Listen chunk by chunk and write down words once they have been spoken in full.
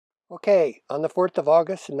Okay, on the 4th of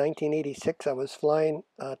August in 1986, I was flying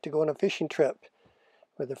to go on a fishing trip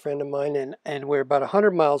with a friend of mine, and we're about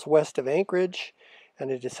 100 miles west of Anchorage, and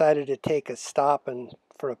I decided to take a stop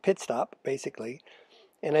for a pit stop, basically.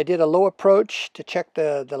 And I did a low approach to check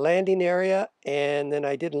the landing area, and then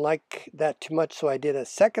I didn't like that too much, so I did a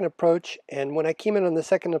second approach, and when I came in on the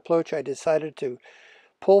second approach, I decided to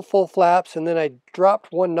pull full flaps, and then I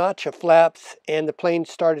dropped one notch of flaps, and the plane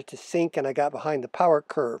started to sink, and I got behind the power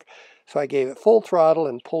curve. So I gave it full throttle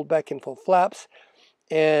and pulled back in full flaps,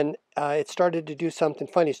 and it started to do something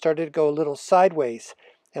funny. It started to go a little sideways,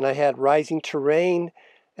 and I had rising terrain,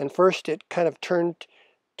 and first it kind of turned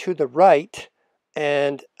to the right,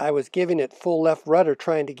 and I was giving it full left rudder,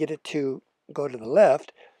 trying to get it to go to the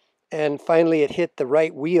left, and finally it hit the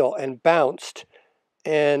right wheel and bounced,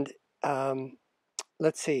 and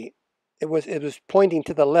let's see, it was pointing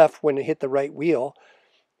to the left when it hit the right wheel,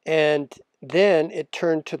 and then it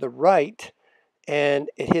turned to the right and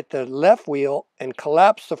it hit the left wheel and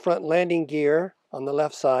collapsed the front landing gear on the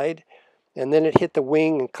left side, and then it hit the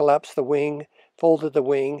wing and collapsed the wing, folded the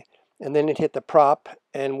wing, and then it hit the prop,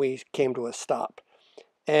 and we came to a stop.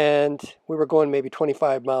 And we were going maybe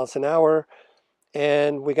 25 miles an hour,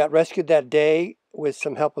 and we got rescued that day with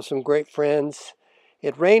some help of some great friends.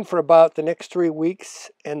 It rained for about the next 3 weeks,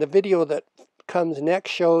 and the video that comes next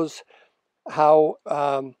shows how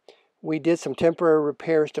we did some temporary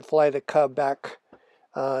repairs to fly the Cub back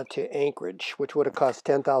to Anchorage, which would have cost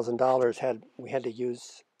 $10,000 had we had to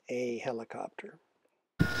use a helicopter.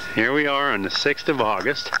 Here we are on the 6th of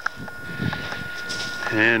August,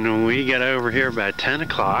 and we got over here about 10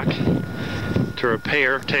 o'clock to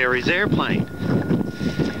repair Terry's airplane.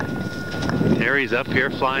 Terry's up here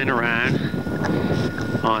flying around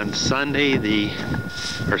on Saturday the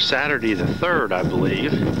 3rd, I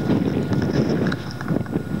believe.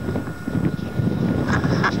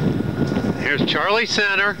 Here's Charlie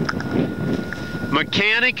Center,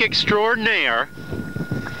 mechanic extraordinaire,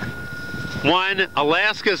 won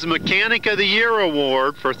Alaska's Mechanic of the Year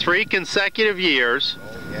award for 3 consecutive years.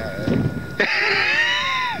 Oh yeah.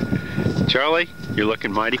 Charlie, you're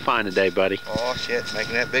looking mighty fine today, buddy. Oh shit,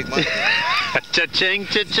 making that big money. Cha-ching,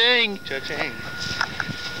 cha-ching. Cha-ching.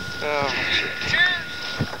 Oh shit.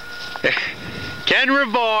 Cheers. Ken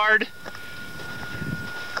Rivard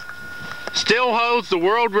still holds the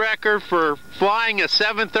world record for flying a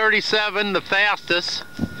 737, the fastest.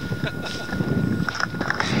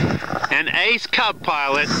 And ace Cub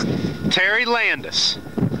pilot Terry Landis,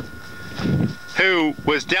 who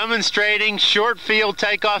was demonstrating short field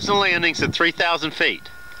takeoffs and landings at 3,000 feet.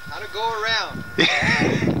 How to go around.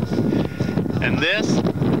 And this,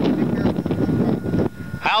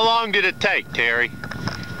 how long did it take, Terry?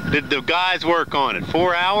 Did the guys work on it?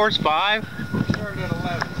 4 hours? 5? We started at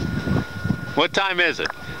 11. What time is it?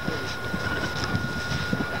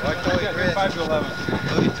 Well, I told you, 5 to 11.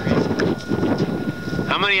 33.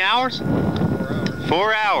 How many hours? 4 hours.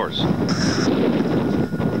 4 hours.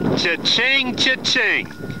 Cha-ching,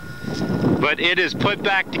 cha-ching. But it is put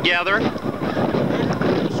back together. Shut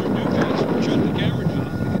the camera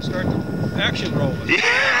down and start the action rolling.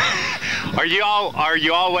 Are you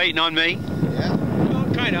all waiting on me? Yeah. Well,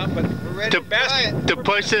 kind of, but we're ready to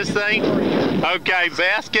push this thing? Okay,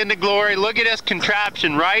 bask in the glory. Look at this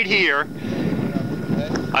contraption right here.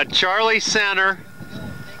 A Charlie Center.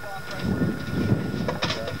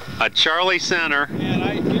 A Charlie Center. And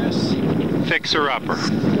I guess Fixer-upper.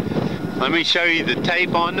 Let me show you the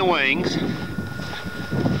tape on the wings.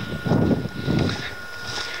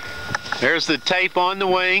 There's the tape on the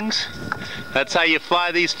wings. That's how you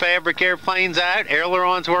fly these fabric airplanes out.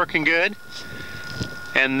 Aileron's working good.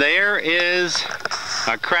 And there is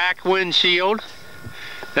a cracked windshield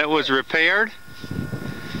that was repaired.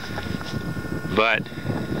 But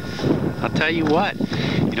I'll tell you what,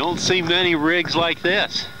 you don't see many rigs like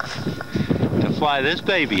this to fly this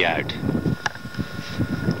baby out.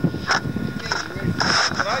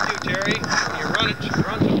 what I do, Terry, you run it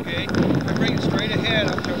runs okay. I bring it straight ahead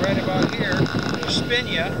up to right about here. It'll spin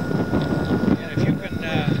you. And if you can,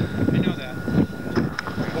 I know that.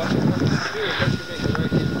 What you do is let you make it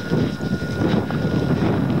right here.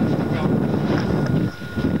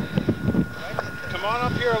 Come on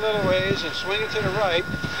up here a little ways and swing it to the right.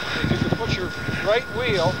 If you can put your right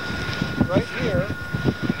wheel right here,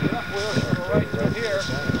 your left wheel should go right through here.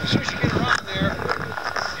 As soon as you get around there,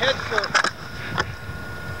 head first.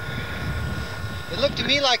 It looked to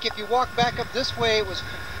me like if you walk back up this way, it was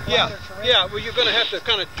flatter terrain. Yeah, well you're going to have to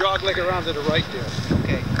kind of jog leg around to the right there.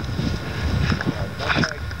 Okay.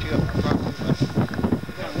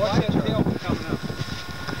 Watch that tail coming up.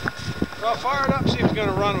 Well, fire it up, see if it's going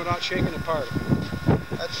to run without shaking it apart.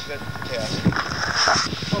 That's a good test.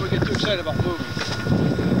 Before we get too excited about moving.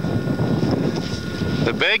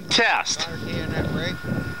 The big test. Cotter key in that brake?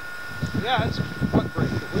 Yeah, it's what brake?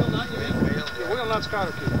 The wheel nut, you mean? Wheel, The yeah. wheel nut's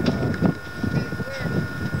cotter key.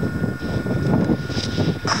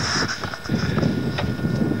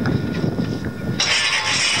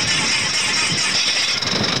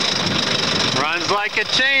 Runs like a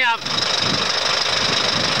champ.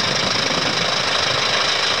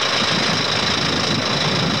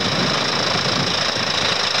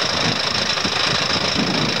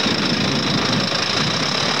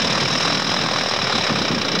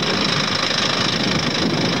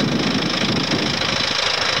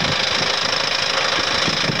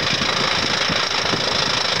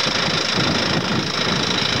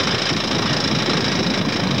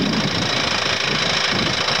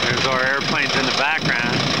 There's our airplanes in the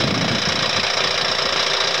background.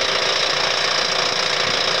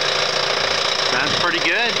 Sounds pretty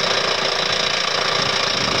good.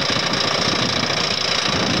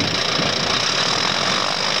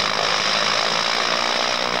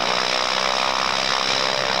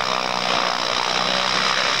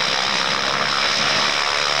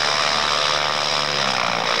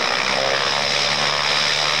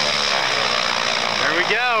 There we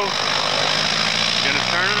go. Gonna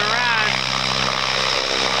turn it around.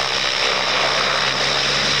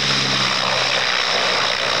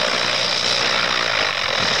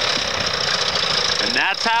 And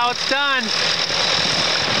that's how it's done.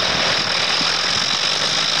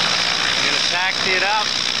 Gonna taxi it up.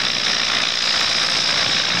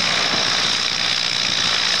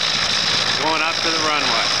 Going up to the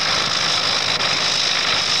runway.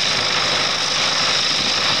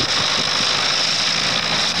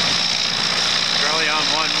 Charlie on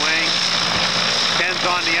one wing, Ken's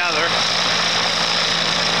on the other.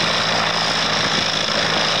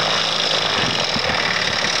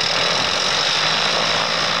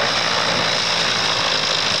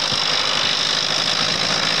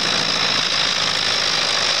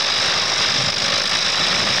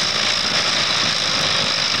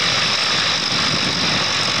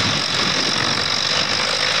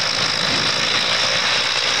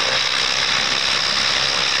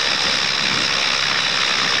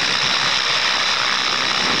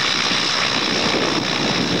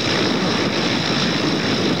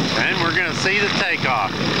 And we're gonna see the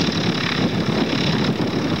takeoff.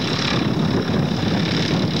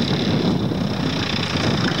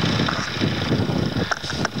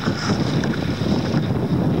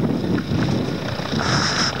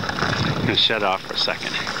 Gonna shut off for a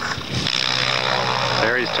second.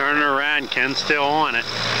 There he's turning around, Ken's still on it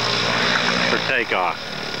for takeoff.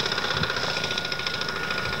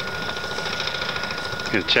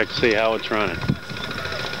 Gonna check to see how it's running.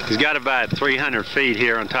 He's got about 300 feet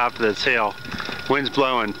here on top of this hill. Wind's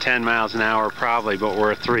blowing 10 miles an hour probably, but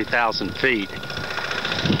we're at 3,000 feet.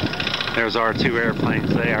 There's our two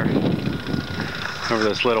airplanes there over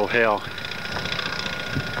this little hill.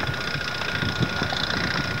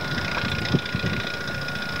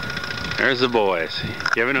 There's the boys,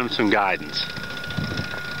 giving them some guidance.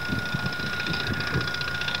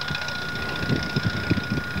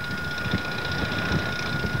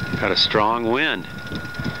 Got a strong wind.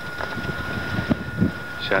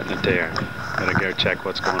 Shutting it there. Gotta go check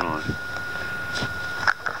what's going on.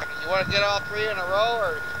 You want to get all three in a row,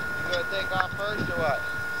 or you going to take off first, or what?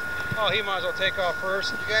 Oh, he might as well take off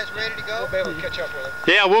first. You guys ready to go? We'll be able to catch up with him.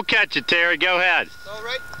 Yeah, we'll catch it, Terry. Go ahead. So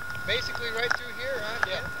basically right through here, huh?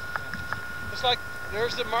 Yeah. It's like,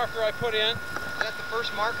 there's the marker I put in. Is that the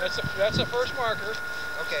first marker? That's the first marker.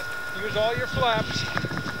 Okay. Use all your flaps.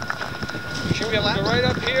 You should be able to go right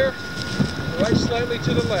up here, right slightly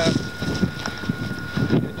to the left.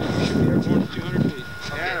 You should be airborne to 200 feet.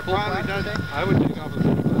 Yeah, it probably doesn't. I would take off with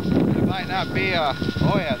a full blast. It might not be oh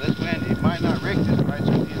yeah, this wind, it might not rig this right,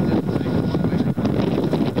 so use this thing one way. That's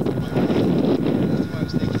what I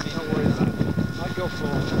was thinking. Don't worry about it. I'd go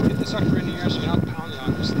full. Get the sucker in the air so you're not pounding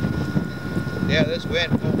on this thing. Yeah, this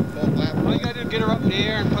wind, full flap. All you gotta do is get her up in the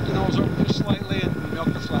air and put the nose over just slightly and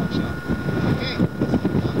milk the flaps out. Okay,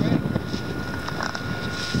 I'm ready.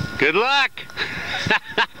 Good luck.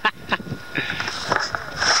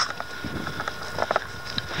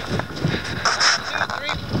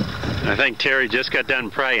 I think Terry just got done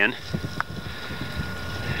praying.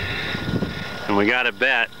 And we got a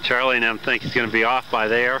bet. Charlie and them think he's going to be off by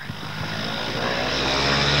there.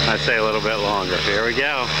 I'd say a little bit longer. Here we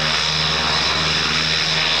go.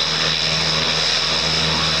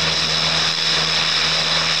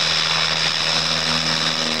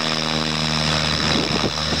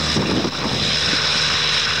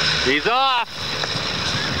 He's off.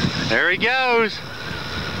 There he goes.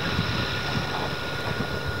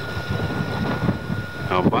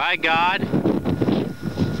 Oh, by God.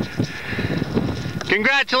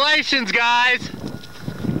 Congratulations, guys.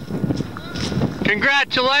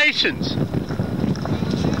 Congratulations.